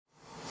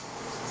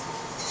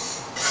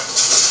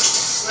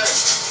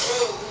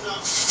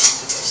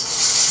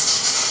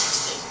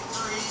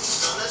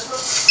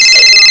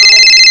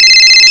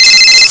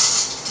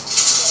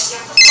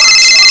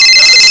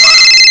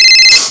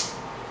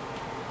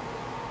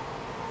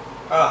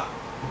Ah.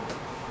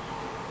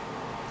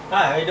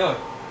 Hi, how you doing?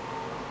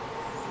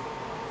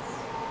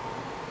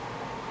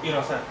 You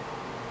know what I'm saying?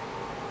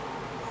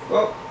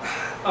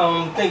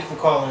 Well, thank you for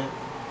calling.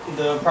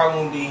 The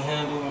problem will be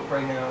handled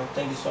right now.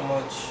 Thank you so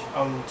much.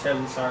 I'm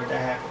terribly sorry that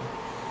happened.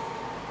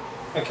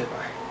 Okay,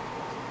 bye.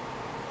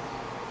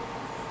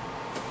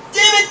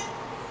 Damn it!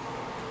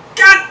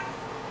 God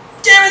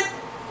damn it!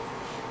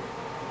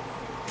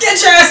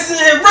 Get your asses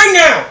in here right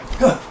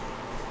now!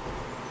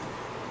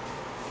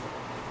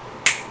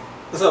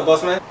 What's up,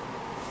 boss man?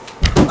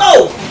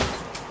 Oh!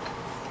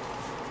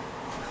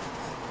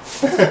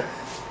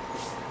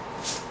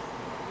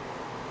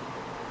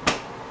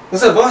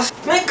 What's up,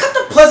 boss? Man, cut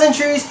the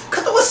pleasantries,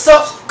 cut the what's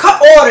ups,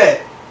 cut all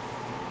that.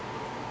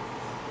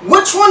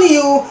 Which one of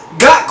you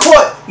got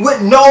caught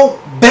with no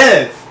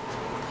bev?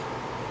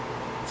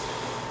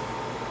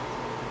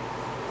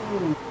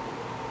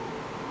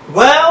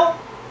 Well,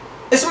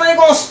 is somebody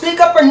gonna speak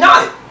up or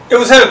not? It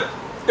was him.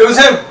 It was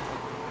him.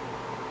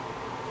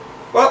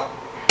 Well,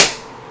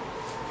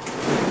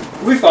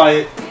 we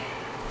fired.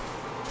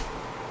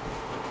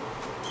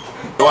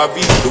 I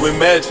be doing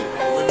magic.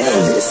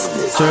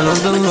 Turn up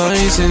the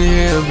lights in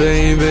here,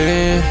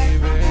 baby.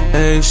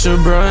 Extra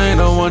bright,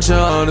 I want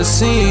y'all to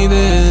see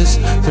this.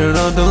 Turn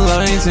up the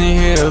lights in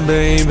here,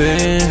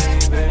 baby.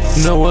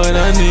 Know what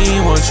I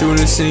need, want you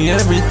to see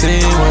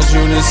everything. Want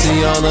you to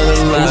see all of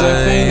the lights.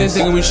 I think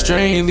thinking we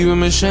straight, leave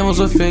him in shambles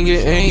with finger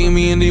aim.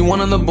 Me and the one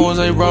of the boys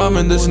I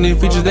robbing. This new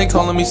features they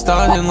calling me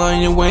starting.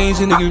 Lying your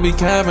ways, you niggas be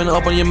capping.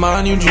 Up on your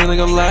mind, you dream like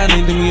a lad.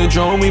 Think me a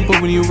drone, we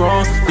proving you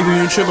wrong. Even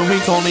you tripping, we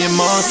calling your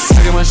mom.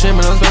 I got my shit,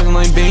 man, I'm spacing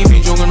like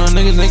baby. Joking on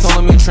niggas, they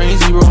calling me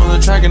crazy. Roll on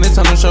the track and it's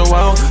time to show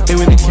out. Hey,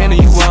 with the cannon,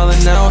 you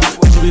wildin' now.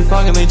 You be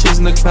fucking, they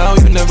chasing the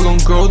cloud. You never gon'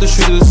 grow the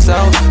street of the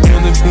south. And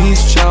on the beach,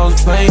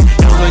 child's play.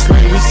 I was like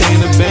crazy, we stay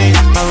in the bay.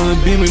 Out on the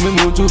beat, we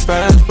move too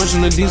fast.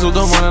 Pushing the diesel,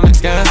 don't run out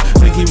of gas.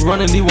 They keep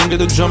running, they won't get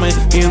the jumping.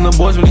 Me and the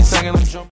boys when he second, I'm jumping.